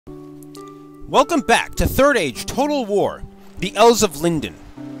Welcome back to Third Age Total War, the Elves of Lindon,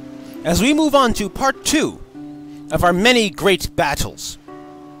 as we move on to Part 2 of our many great battles.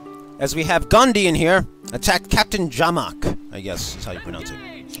 As we have Gandhi in here attack Captain Jamak, I guess is how you pronounce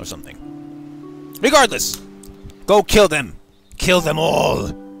it, or something. Regardless, go kill them. Kill them all.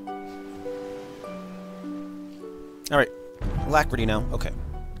 Alright, alacrity now, okay.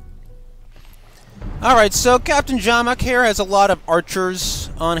 Alright, so Captain Jamak here has a lot of archers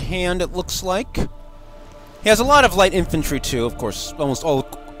on hand, it looks like. He has a lot of light infantry, too, of course. Almost all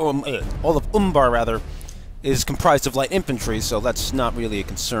of Umbar, rather, is comprised of light infantry, so that's not really a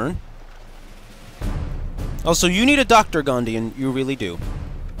concern. Also, you need a doctor, Gandhi, and you really do.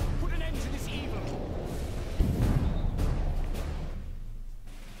 Put an end to this evil.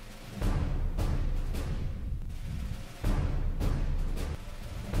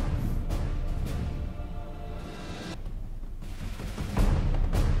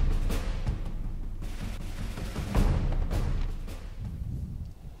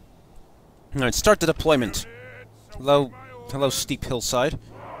 Alright, start the deployment. Hello, steep hillside.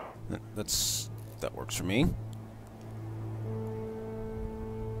 That works for me.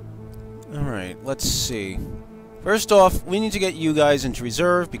 Alright, let's see. First off, we need to get you guys into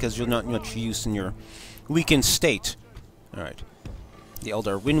reserve, because you're not much use in your weakened state. Alright. The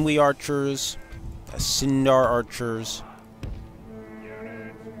Eldar Winwi archers, the Sindar archers,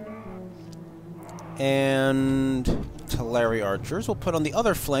 and Talari archers we'll put on the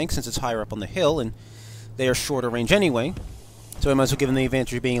other flank, since it's higher up on the hill, and they are shorter range anyway, so I might as well give them the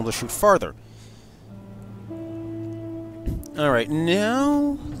advantage of being able to shoot farther. Alright,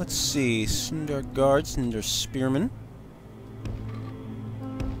 now, let's see, Sindar guards, Sindar spearmen.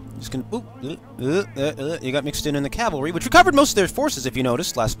 Just gonna, you got mixed in the cavalry, which recovered most of their forces, if you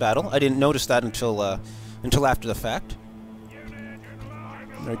noticed, last battle. I didn't notice that until after the fact.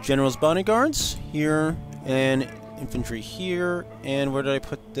 Our general's bodyguards, here, and infantry here, and where did I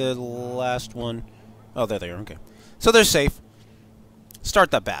put the last one? Oh, there they are, okay. So they're safe.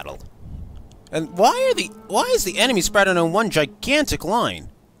 Start the battle. And why is the enemy spread out on one gigantic line?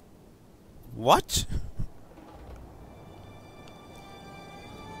 What?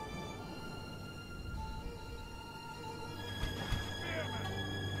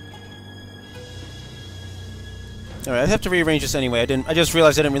 Alright, I have to rearrange this anyway. I just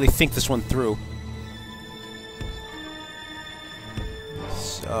realized I didn't really think this one through.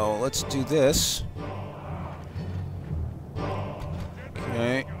 So, let's do this.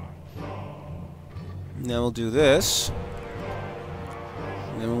 Okay. Now we'll do this.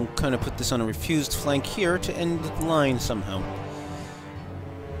 And then we'll kind of put this on a refused flank here to end the line somehow.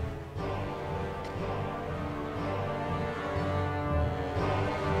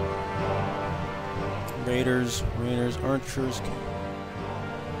 Raiders, archers.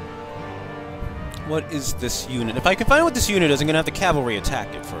 What is this unit? If I can find out what this unit is, I'm gonna have the cavalry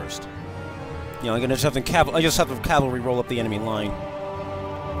attack it first. You know, I'm gonna just have the cavalry roll up the enemy line.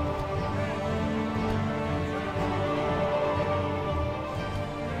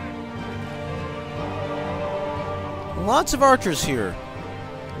 Lots of archers here.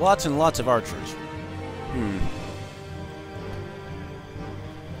 Lots and lots of archers.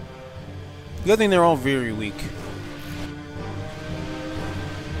 Good thing they're all very weak.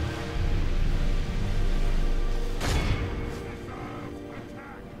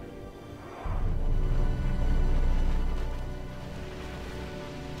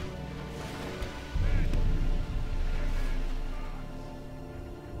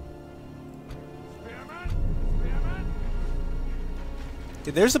 Okay,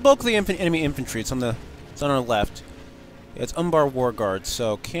 there's the bulk of the enemy infantry. It's on our left. Yeah, it's Umbar War Guard,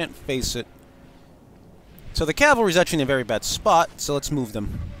 so can't face it. So the cavalry's actually in a very bad spot, so let's move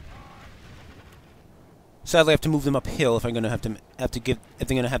them. Sadly, I have to move them uphill if I'm gonna have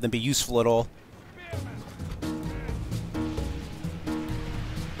them be useful at all.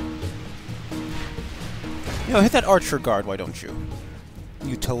 You know, hit that archer guard, why don't you?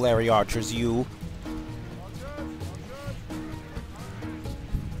 You Talari archers, you.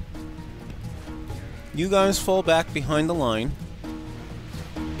 You guys fall back behind the line.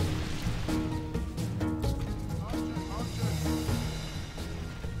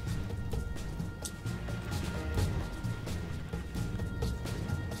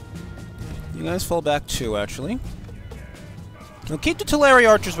 You guys fall back too, actually. We'll keep the Talari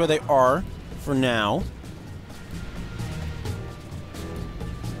archers where they are, for now.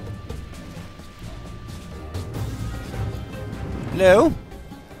 Hello?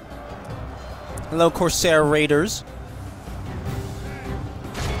 Hello, Corsair Raiders.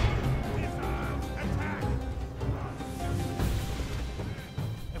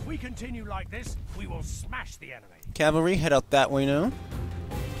 If we continue like this, we will smash the enemy. Cavalry, head out that way now.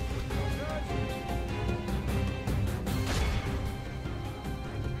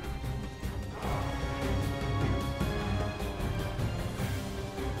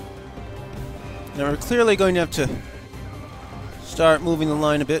 Now we're clearly going to have to start moving the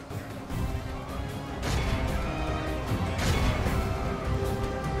line a bit.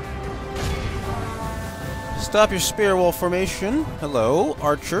 Stop your spear wall formation. Hello,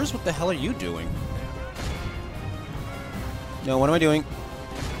 archers. What the hell are you doing? No, what am I doing?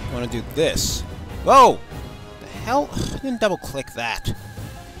 I want to do this. Whoa! The hell? I didn't double click that.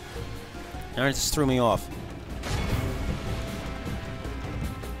 Now it just threw me off.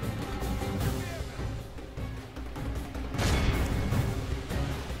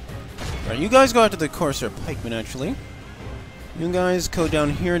 Alright, you guys go out to the Corsair pikemen, actually. You guys go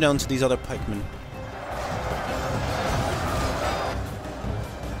down here, down to these other pikemen.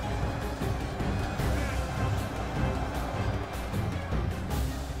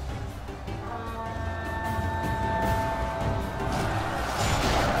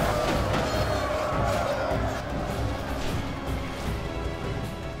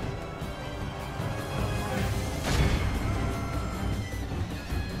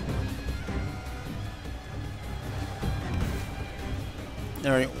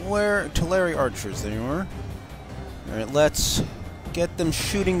 Alright, where... Tulare archers, there you are. Alright, let's get them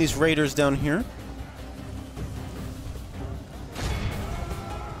shooting these raiders down here.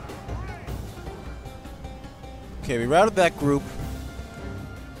 Okay, we routed that group.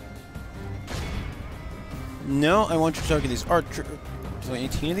 No, I want you to target these archers. There's only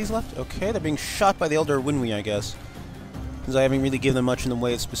 18 of these left? Okay, they're being shot by the Elder Winwy, I guess. Because I haven't really given them much in the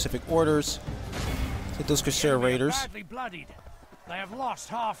way of specific orders. Let's hit those Corsair raiders. Badly bloodied. They have lost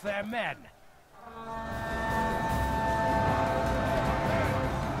half their men.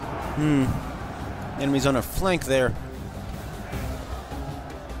 Enemies on our flank there.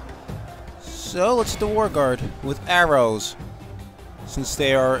 So, let's hit the War Guard with arrows. Since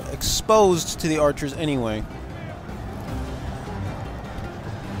they are exposed to the archers anyway.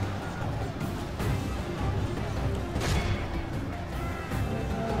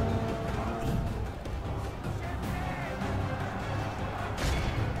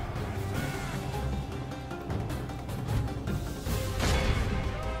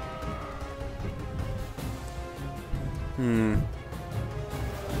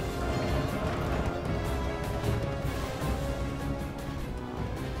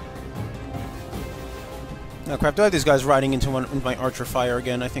 Oh crap, do I have these guys riding into my archer fire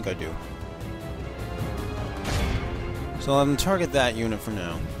again? I think I do. So I'll target that unit for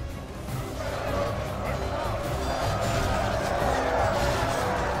now.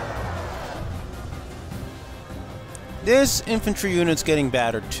 This infantry unit's getting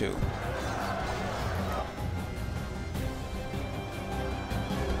battered too.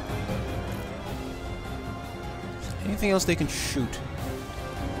 Anything else they can shoot?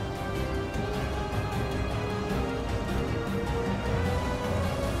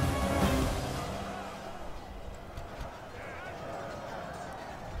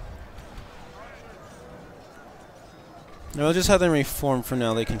 No, I'll just have them reform for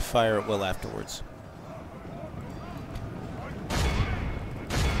now. They can fire at will afterwards.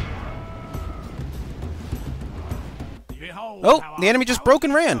 Oh, the enemy just broke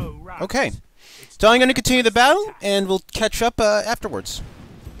and ran. Okay. So I'm going to continue the battle, and we'll catch up afterwards.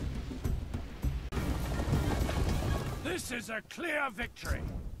 This is a clear victory.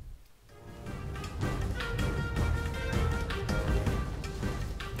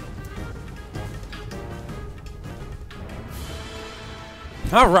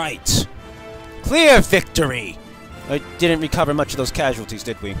 All right. Clear victory. I didn't recover much of those casualties,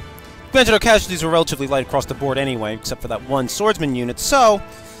 did we? Granted, our casualties were relatively light across the board anyway, except for that one swordsman unit, so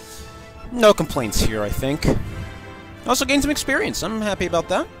no complaints here, I think. Also gained some experience. I'm happy about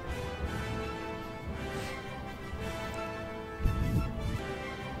that.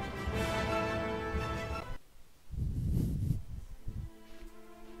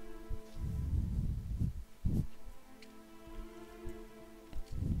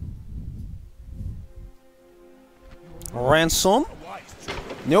 Ransom?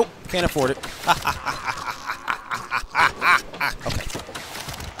 Nope, can't afford it. Okay.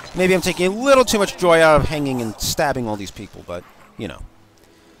 Maybe I'm taking a little too much joy out of hanging and stabbing all these people, but, you know.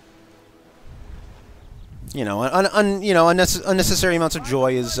 Unnecessary amounts of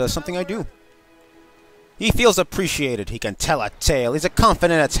joy is something I do. He feels appreciated. He can tell a tale. He's a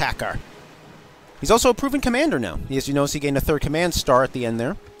confident attacker. He's also a proven commander now. As you notice, he gained a 3rd command star at the end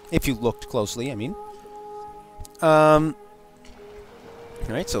there. If you looked closely, I mean.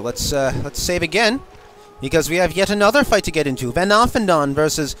 Alright, so let's save again, because we have yet another fight to get into. Van Affendon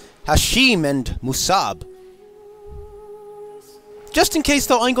versus Hashim and Musab. Just in case,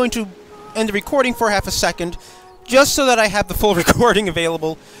 though, I'm going to end the recording for half a second, just so that I have the full recording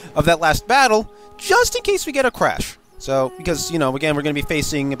available of that last battle, just in case we get a crash. So, because, you know, again, we're going to be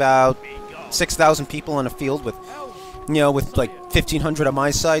facing about 6,000 people on a field with, you know, with like 1,500 on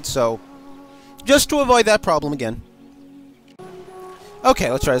my side, so just to avoid that problem again.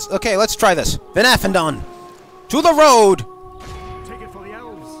 Okay, let's try this. Okay, let's try this. Van Affendon, to the road! Take it for the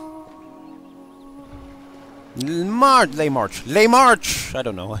elves. They march. They march! I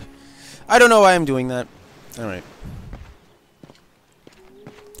don't know. I don't know why I'm doing that. Alright.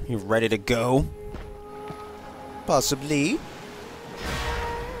 You ready to go? Possibly.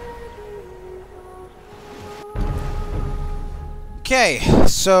 Okay,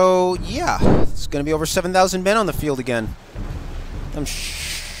 so, yeah. It's gonna be over 7,000 men on the field again. I'm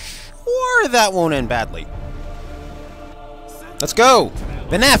sure that won't end badly. Let's go!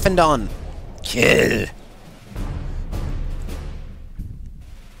 Van Affendon! Kill!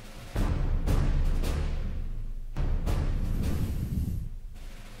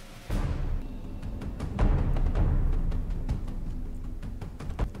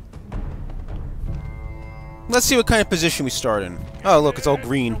 Let's see what kind of position we start in. Oh, look, it's all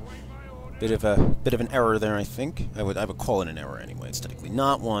green. Bit of an error there, I think. I would call it an error anyway. It's technically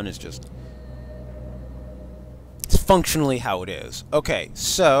not one. It's just it's functionally how it is. Okay,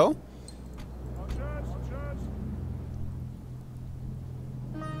 so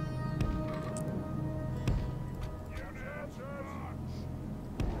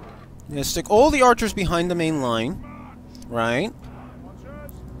yeah, stick all the archers behind the main line, right?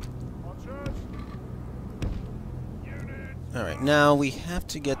 Alright, now we have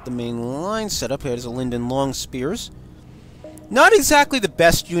to get the main line set up. Here's a Lindon long spears. Not exactly the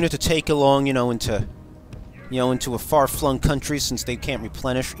best unit to take along, into a far-flung country, since they can't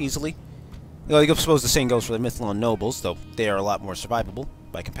replenish easily. Well, I suppose the same goes for the Mithlon nobles, though they are a lot more survivable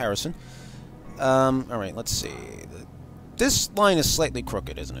by comparison. Alright, let's see. This line is slightly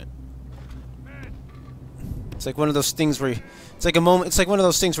crooked, isn't it? It's like one of those things where it's like one of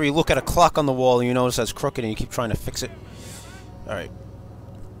those things where you look at a clock on the wall and you notice that's crooked and you keep trying to fix it. Alright.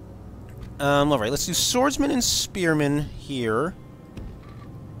 Alright, let's do swordsman and spearmen here.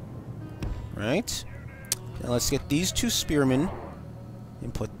 Right. Now let's get these two spearmen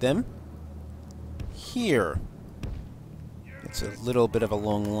and put them here. It's a little bit of a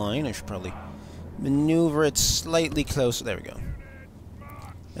long line. I should probably maneuver it slightly closer. There we go.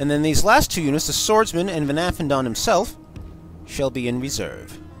 And then these last two units, the swordsman and Van Affendon himself, shall be in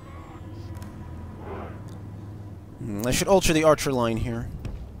reserve. I should alter the archer line here.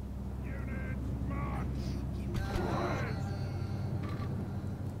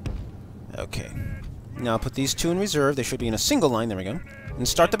 Okay. Now put these two in reserve. They should be in a single line. There we go. And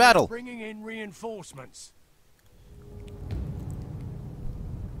start the battle. Bringing in reinforcements.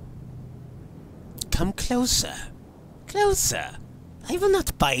 Come closer. Closer. I will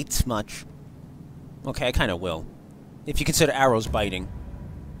not bite much. Okay, I kind of will. If you consider arrows biting.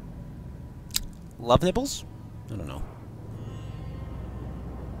 Love nibbles? I don't know.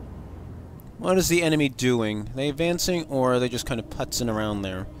 What is the enemy doing? Are they advancing, or are they just kind of putzing around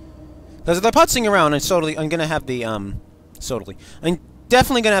there? Because if they're putzing around, I'm gonna have the, I'm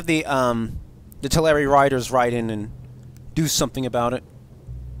definitely gonna have the Teleri riders ride in and do something about it.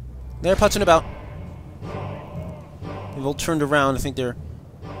 They're putzing about. They've all turned around. I think they're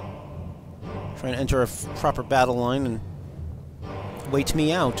trying to enter a proper battle line and wait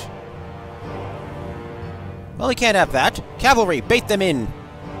me out. Well, he can't have that. Cavalry, bait them in!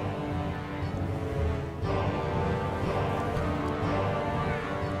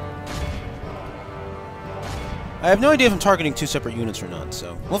 I have no idea if I'm targeting two separate units or not,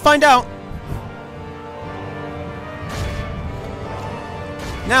 so we'll find out!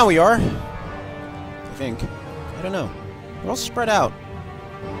 Now we are. I think. I don't know. We're all spread out.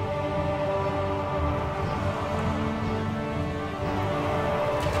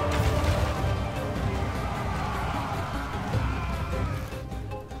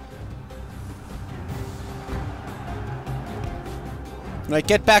 Alright,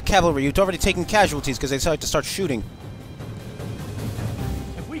 get back, cavalry. You've already taken casualties because they decided to start shooting.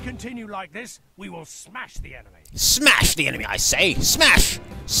 If we continue like this, we will smash the enemy. Smash the enemy, I say! Smash!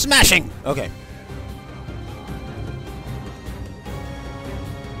 Smashing! Okay.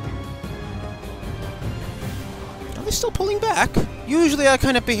 Are they still pulling back? Usually that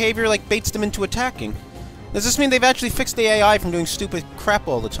kind of behavior, like, baits them into attacking. Does this mean they've actually fixed the AI from doing stupid crap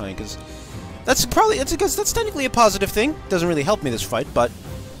all the time? Because That's probably, it's because that's technically a positive thing. Doesn't really help me this fight, but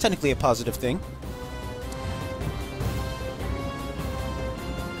technically a positive thing.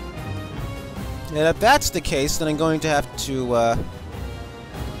 And if that's the case, then I'm going to have to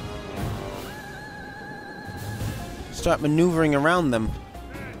start maneuvering around them.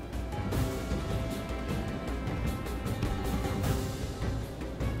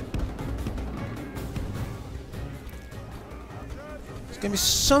 It's gonna be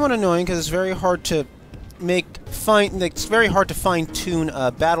somewhat annoying because it's very hard to it's very hard to fine-tune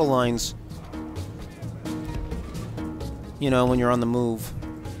battle lines. You know, when you're on the move.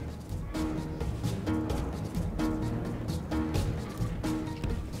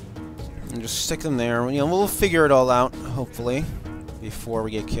 And just stick them there. You know, we'll figure it all out, hopefully, before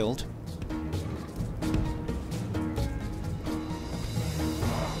we get killed.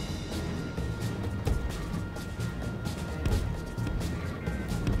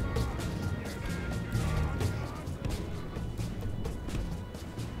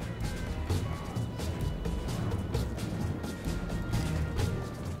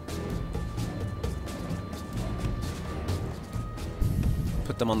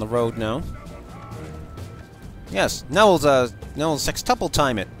 Put them on the road now. Yes, now we'll sextuple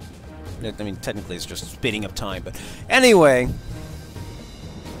time it. I mean, technically it's just speeding up time, but anyway.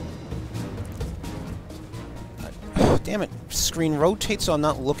 Damn it, screen rotate so I'm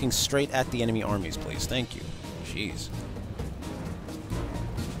not looking straight at the enemy armies, please. Thank you. Jeez.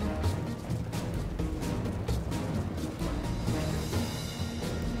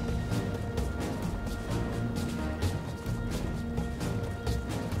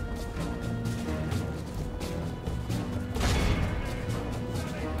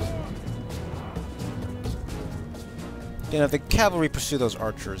 You know, the cavalry pursue those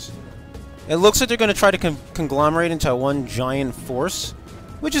archers. It looks like they're going to try to conglomerate into one giant force,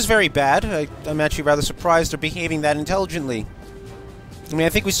 which is very bad. I'm actually rather surprised they're behaving that intelligently. I mean, I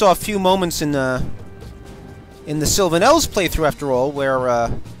think we saw a few moments in the Sylvan Elves playthrough, after all, where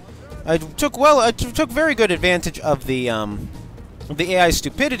I took very good advantage of the AI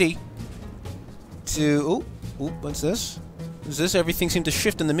stupidity to. Ooh, what's this? Is this everything seemed to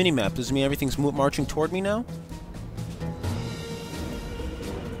shift in the minimap? Does it mean everything's marching toward me now?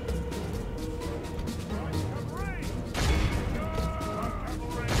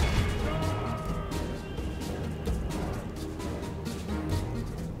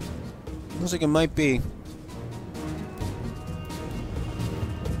 Looks like it might be.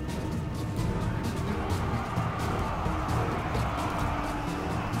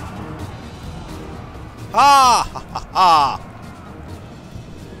 Ha ha ha ha!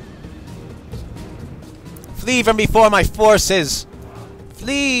 Flee from before my forces!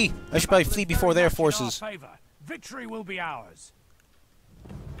 Flee! I should probably flee before their forces. Victory will be ours.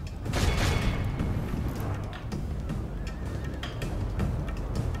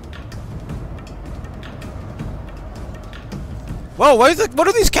 Whoa, what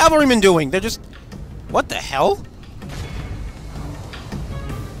are these cavalrymen doing? They're just... What the hell?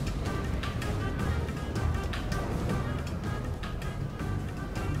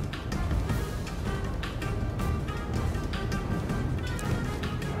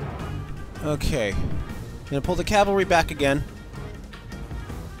 Okay. Gonna pull the cavalry back again.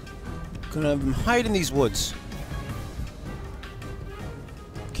 Gonna hide in these woods.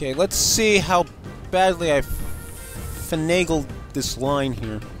 Okay, let's see how badly I finagled this line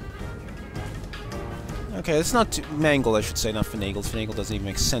here. Okay, it's not too... mangled, I should say, not finagled. Finagled doesn't even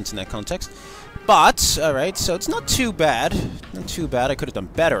make sense in that context. But, alright, so it's not too bad. Not too bad. I could have done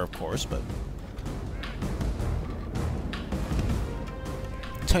better, of course, but...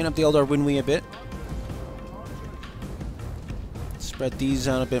 Tighten up the Eldar Winwy a bit. Spread these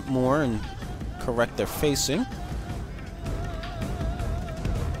out a bit more and correct their facing.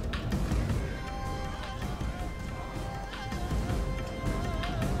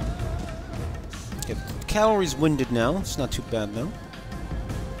 Okay, the cavalry's winded now. It's not too bad, though.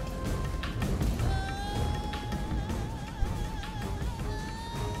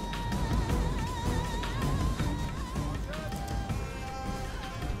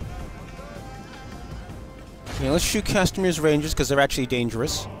 Yeah, let's shoot Castamir's Rangers, because they're actually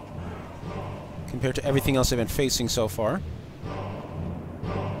dangerous compared to everything else they've been facing so far.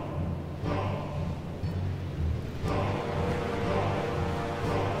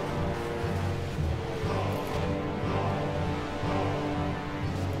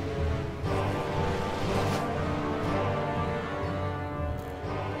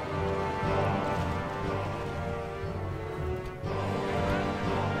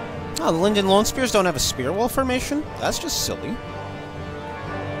 Oh, the Lindon Lone Spears don't have a spear wall formation? That's just silly.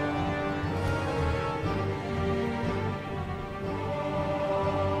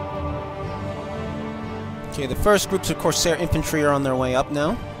 Okay, the first groups of Corsair infantry are on their way up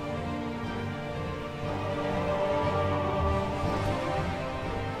now.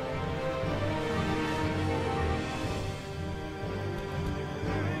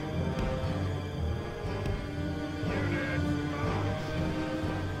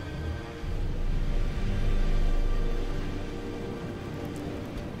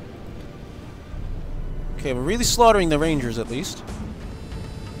 Okay, we're really slaughtering the Rangers, at least.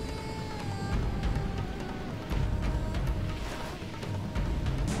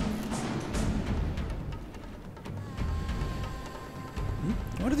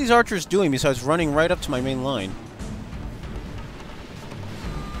 What are these archers doing besides running right up to my main line?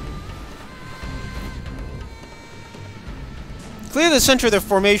 Clearly the center of their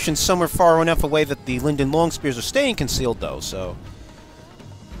formation somewhere far enough away that the Lindon long spears are staying concealed, though, so...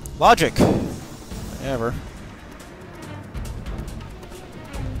 Logic. Whatever.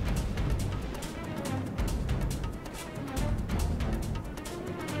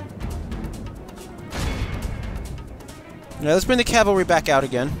 Now let's bring the cavalry back out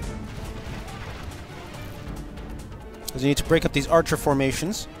again. Because we need to break up these archer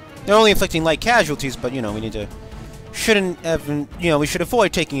formations. They're only inflicting light casualties, but, you know, we need to... Shouldn't have... You know, we should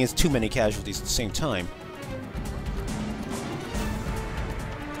avoid taking as too many casualties at the same time.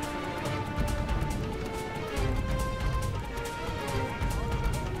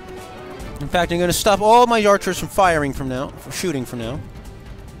 In fact, I'm going to stop all my archers from firing from now, from shooting from now.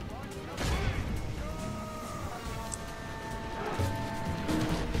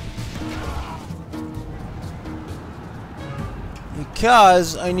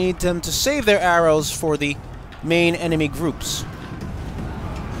 Because I need them to save their arrows for the main enemy groups.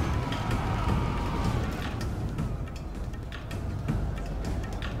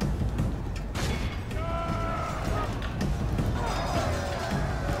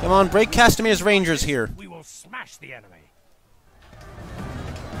 Come on, break Castamir's Rangers here. We will smash the enemy.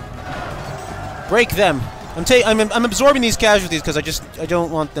 Break them. I'm absorbing these casualties because I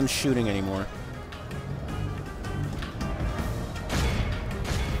don't want them shooting anymore.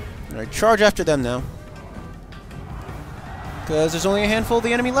 Alright, charge after them now. Because there's only a handful of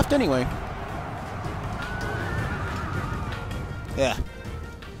the enemy left anyway. Yeah.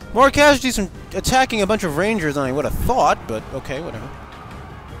 More casualties from attacking a bunch of Rangers than I would have thought, but okay, whatever.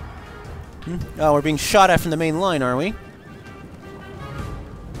 Oh, we're being shot at from the main line, are we?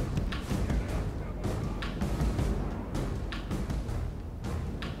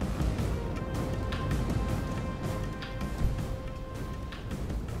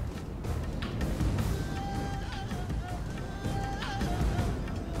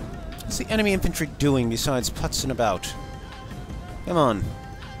 What's the enemy infantry doing besides putzing about? Come on.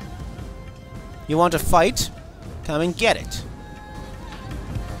 You want to fight? Come and get it.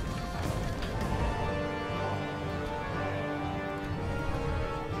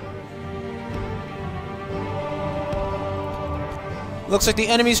 Looks like the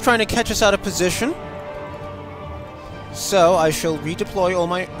enemy's trying to catch us out of position. So I shall redeploy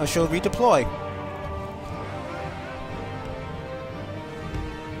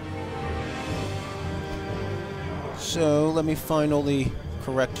So let me find all the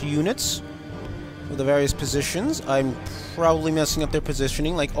correct units for the various positions. I'm probably messing up their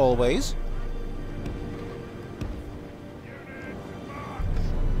positioning, like always.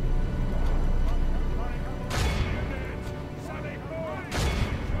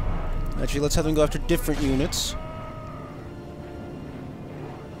 Actually, let's have them go after different units.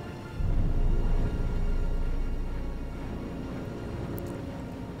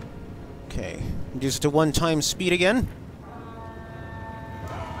 Okay. Reduce it to 1 times speed again.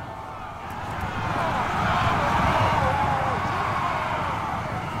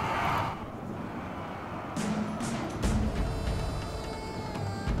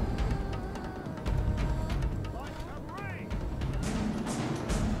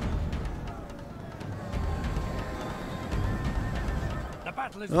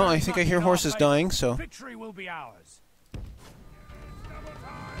 Oh, I think I hear horses dying, so... Victory will be ours.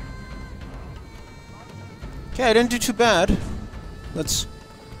 Okay, I didn't do too bad. Let's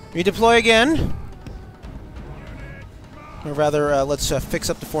redeploy again. Or rather, let's fix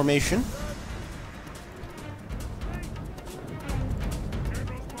up the formation.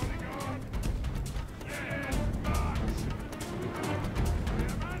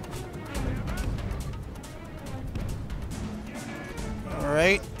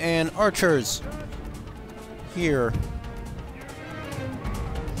 Alright, and archers. Here.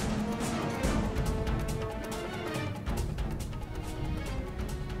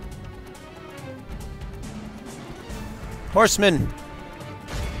 Horsemen.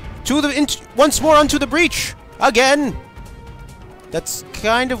 Once more onto the breach! Again! That's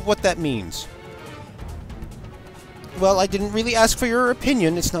kind of what that means. Well, I didn't really ask for your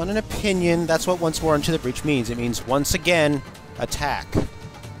opinion. It's not an opinion. That's what once more onto the breach means. It means once again, attack.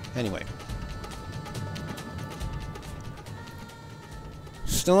 Anyway.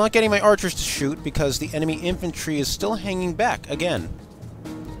 Still not getting my archers to shoot because the enemy infantry is still hanging back again.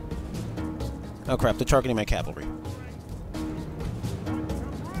 Oh crap, they're targeting my cavalry.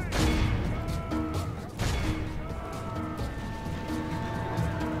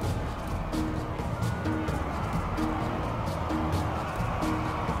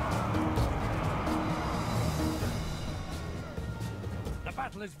 The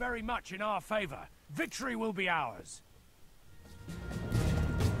battle is very much in our favor. Victory will be ours.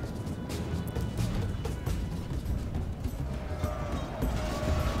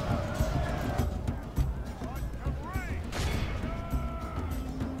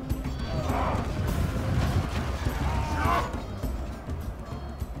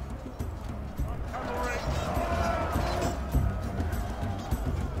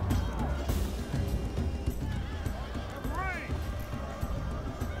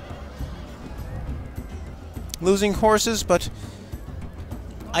 Losing horses, but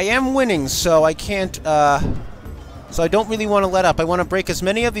I am winning, so I can't, so I don't really want to let up. I want to break as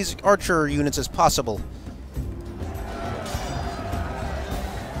many of these archer units as possible.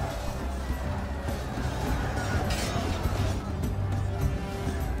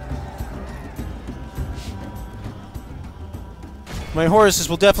 My horses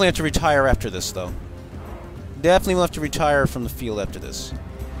will definitely have to retire after this, though. Definitely will have to retire from the field after this.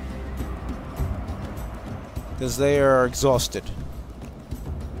 Because they are exhausted.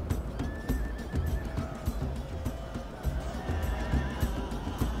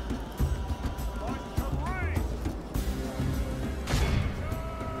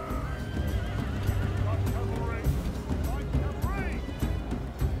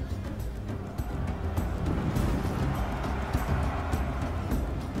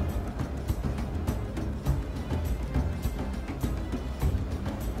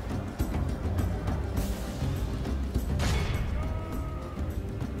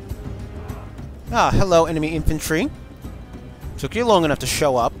 Ah, hello, enemy infantry. Took you long enough to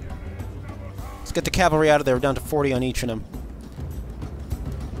show up. Let's get the cavalry out of there. We're down to 40 on each of them.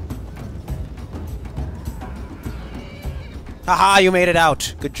 Haha, you made it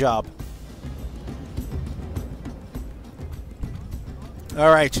out. Good job.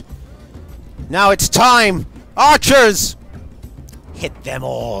 Alright. Now it's time! Archers! Hit them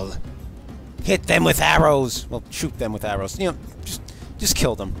all. Hit them with arrows. Well, shoot them with arrows. You know, just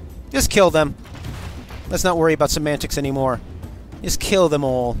kill them. Just kill them. Let's not worry about semantics anymore. Just kill them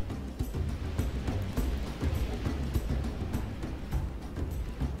all.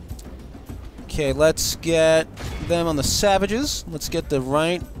 Okay, let's get them on the savages. Let's get the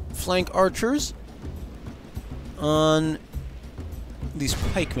right flank archers on these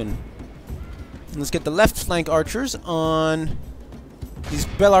pikemen. And let's get the left flank archers on these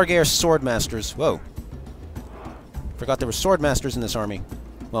Belargare swordmasters. Whoa. Forgot there were swordmasters in this army.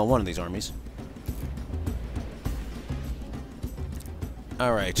 Well, one of these armies.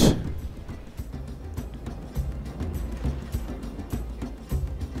 Alright.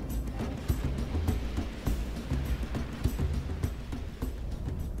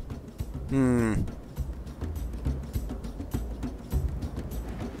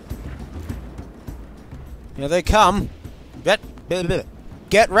 Here they come. Get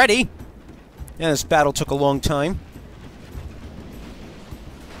ready! Yeah, this battle took a long time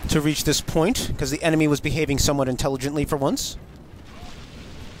to reach this point, because the enemy was behaving somewhat intelligently for once.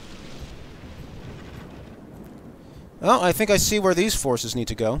 Oh, I think I see where these forces need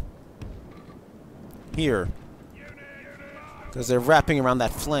to go. Here. Because they're wrapping around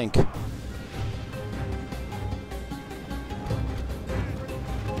that flank.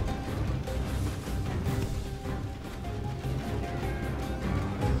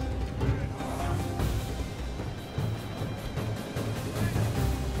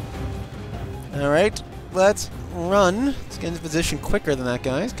 Alright, let's run. Let's get into position quicker than that,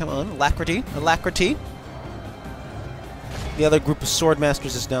 guys. Come on, alacrity, alacrity. The other group of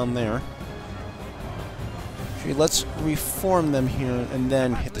swordmasters is down there. Actually, let's reform them here and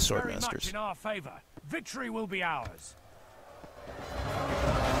then hit the swordmasters. In our favor. Victory will be ours.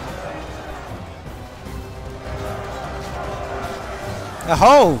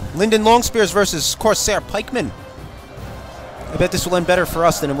 Aho! Lindon Longspears versus Corsair Pikemen. I bet this will end better for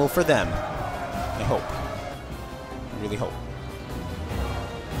us than it will for them. I hope. I really hope.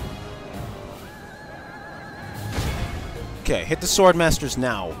 Okay, hit the swordmasters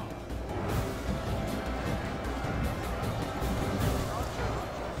now.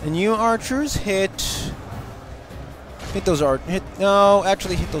 And you archers hit those no,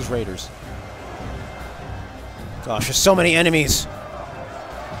 actually hit those raiders. Gosh, there's so many enemies.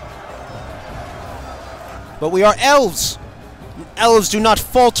 But we are elves. Elves do not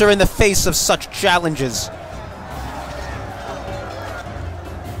falter in the face of such challenges.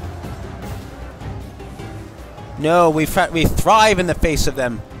 No, we thrive in the face of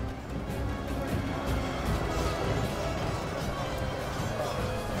them.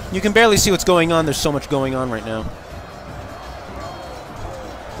 You can barely see what's going on. There's so much going on right now.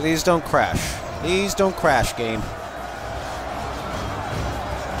 Please don't crash. Please don't crash, game.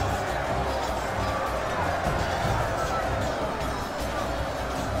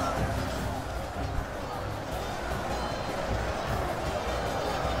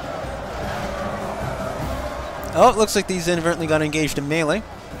 Oh, it looks like these inadvertently got engaged in melee.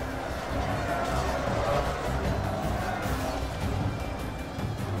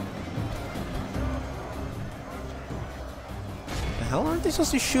 The hell, aren't they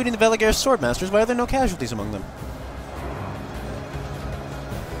supposed to be shooting the Veligare Swordmasters? Why are there no casualties among them?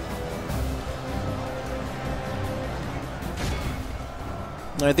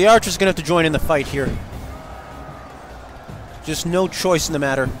 Alright, the archer's gonna have to join in the fight here. Just no choice in the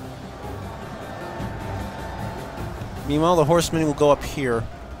matter. Meanwhile, the horsemen will go up here.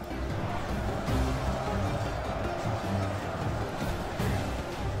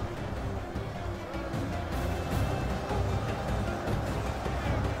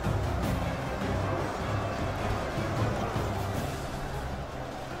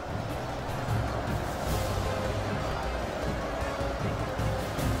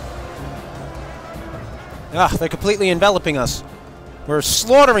 Ah, they're completely enveloping us. We're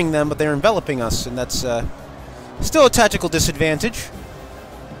slaughtering them, but they're enveloping us, and that's still a tactical disadvantage.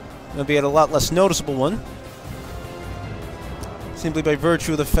 Albeit a lot less noticeable one. Simply by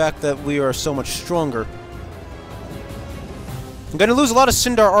virtue of the fact that we are so much stronger. I'm going to lose a lot of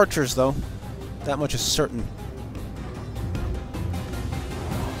Sindar archers, though. That much is certain.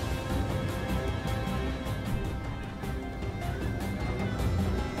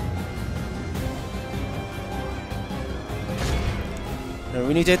 Now,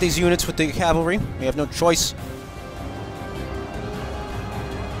 we need to hit these units with the cavalry. We have no choice.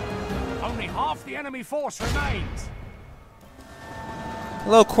 Only half the enemy force remains.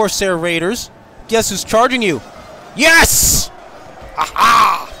 Hello, Corsair Raiders. Guess who's charging you? Yes!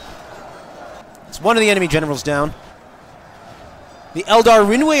 Aha! It's one of the enemy generals down. The Eldar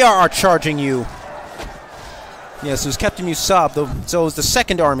Rinway are charging you. Yes, it was Captain Musab, though. So it was the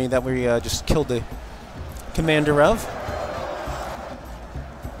second army that we just killed the commander of.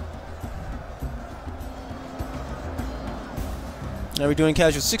 Now we're doing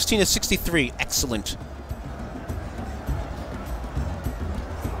casual 16 to 63. Excellent.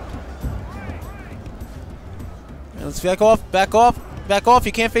 Now let's back off, back off, back off.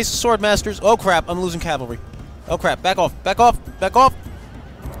 You can't face the sword masters. Oh crap, I'm losing cavalry. Oh crap, back off, back off, back off,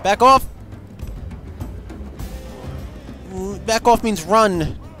 back off. Back off means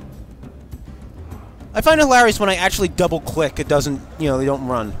run. I find it hilarious when I actually double click, it doesn't, you know, they don't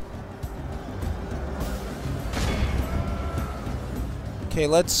run. Okay,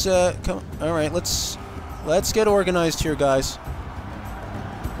 let's come. All right, let's get organized here, guys.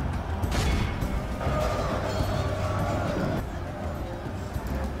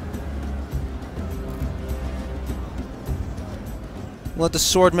 Let the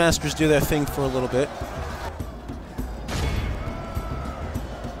sword masters do their thing for a little bit.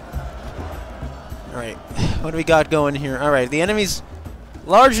 All right, what do we got going here? All right, the enemies,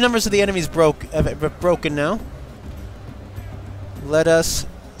 large numbers of the enemies have broken now. Let us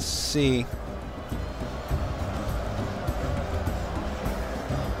see.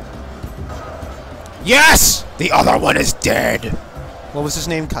 Yes! The other one is dead! What was his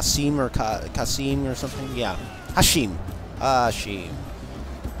name? Qasim or Qasim or something? Yeah. Hashim. Hashim.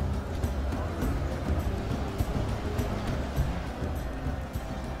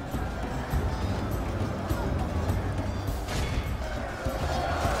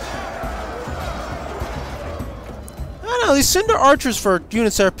 These Cinder archers for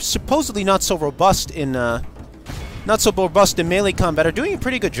units that are supposedly not so robust in melee combat are doing a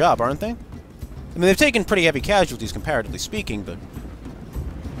pretty good job, aren't they? I mean, they've taken pretty heavy casualties, comparatively speaking, but...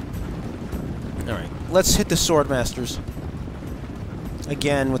 Alright, let's hit the sword masters.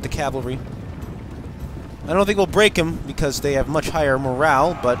 Again, with the cavalry. I don't think we'll break them, because they have much higher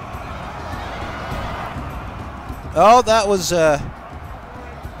morale, but... Oh, that was,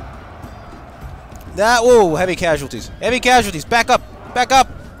 whoa, heavy casualties. Heavy casualties. Back up. Back up.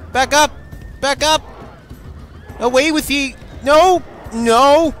 Back up. Back up. Away with ye. No.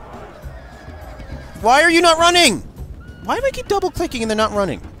 No! Why are you not running? Why do I keep double-clicking and they're not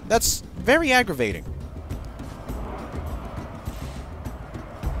running? That's very aggravating.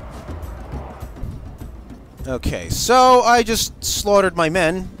 Okay, so I just slaughtered my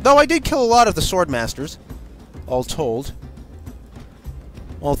men. Though I did kill a lot of the sword masters. All told.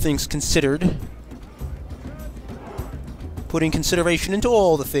 All things considered. Putting consideration into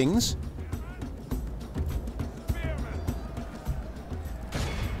all the things.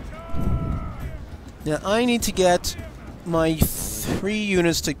 Now I need to get my 3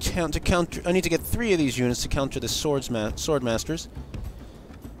 units to counter. I need to get 3 of these units to counter the sword masters.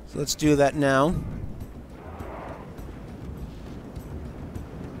 So let's do that now.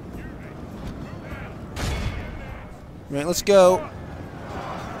 Right, let's go.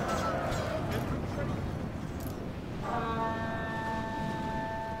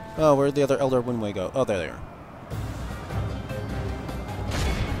 Oh, where'd the other Elder Windway go? Oh, there they are.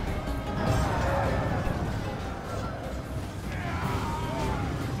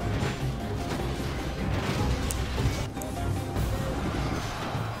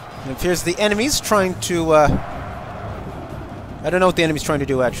 It appears the enemy's trying to, I don't know what the enemy's trying to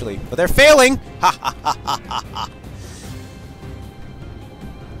do, actually. But they're failing! Ha ha ha ha ha ha!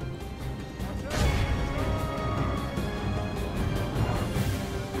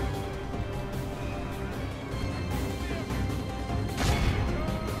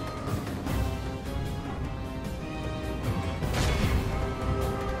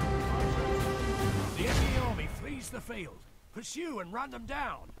 The enemy army flees the field. Pursue and run them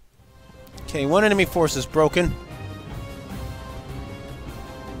down. Okay, one enemy force is broken.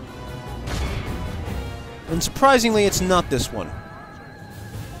 And surprisingly, it's not this one.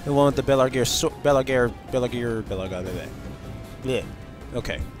 The one with the Belaguer... Yeah.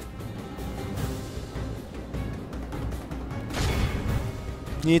 Okay.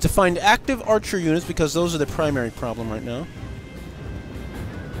 You need to find active archer units because those are the primary problem right now.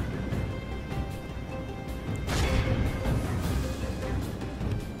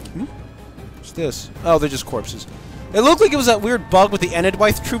 What's this? Oh, they're just corpses. It looked like it was that weird bug with the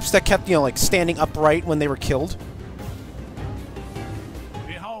Enedwythe troops that kept, you know, like, standing upright when they were killed.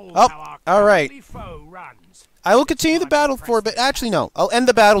 Behold Oh, alright. foe runs. I will continue the battle for a bit. Actually, no. I'll end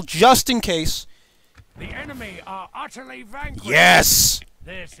the battle just in case. The enemy are utterly vanquished. Yes!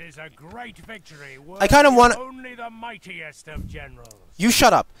 This is a great victory. I kind of want only the mightiest of generals. You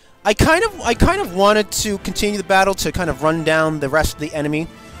shut up. I kind of wanted to continue the battle to kind of run down the rest of the enemy,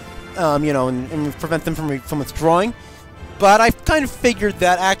 you know, and prevent them from withdrawing. But I kind of figured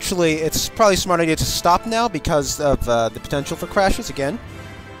that actually it's probably a smart idea to stop now because of the potential for crashes again.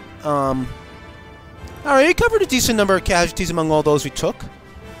 Alright, we covered a decent number of casualties among all those we took.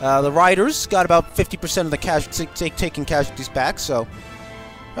 The riders got about 50% of the taking casualties back, so...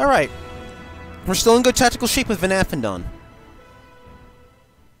 Alright. We're still in good tactical shape with Van Affendon.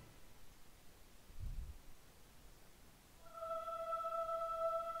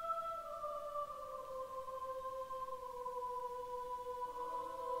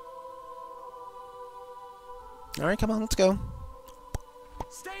 Alright, come on, let's go.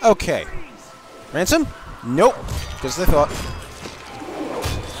 Okay. Ransom? Nope. Just as I thought.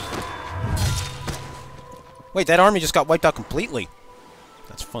 Wait, that army just got wiped out completely.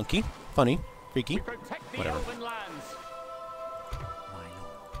 That's funky. Funny. Freaky. Whatever.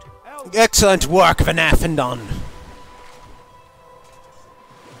 Excellent work, Van Affendon.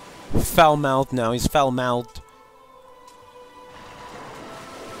 Foul-mouthed now. He's foul-mouthed.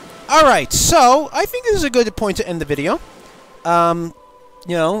 Alright, so, I think this is a good point to end the video. You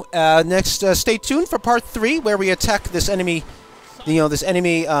know, next, stay tuned for part 3, where we attack this enemy, you know, this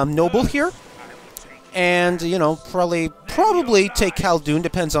enemy, noble here. And, you know, probably take Khaldun,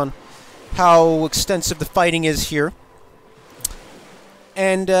 depends on how extensive the fighting is here.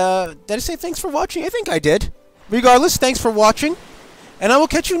 And, did I say thanks for watching? I think I did. Regardless, thanks for watching, and I will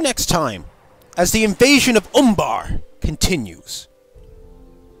catch you next time, as the invasion of Umbar continues.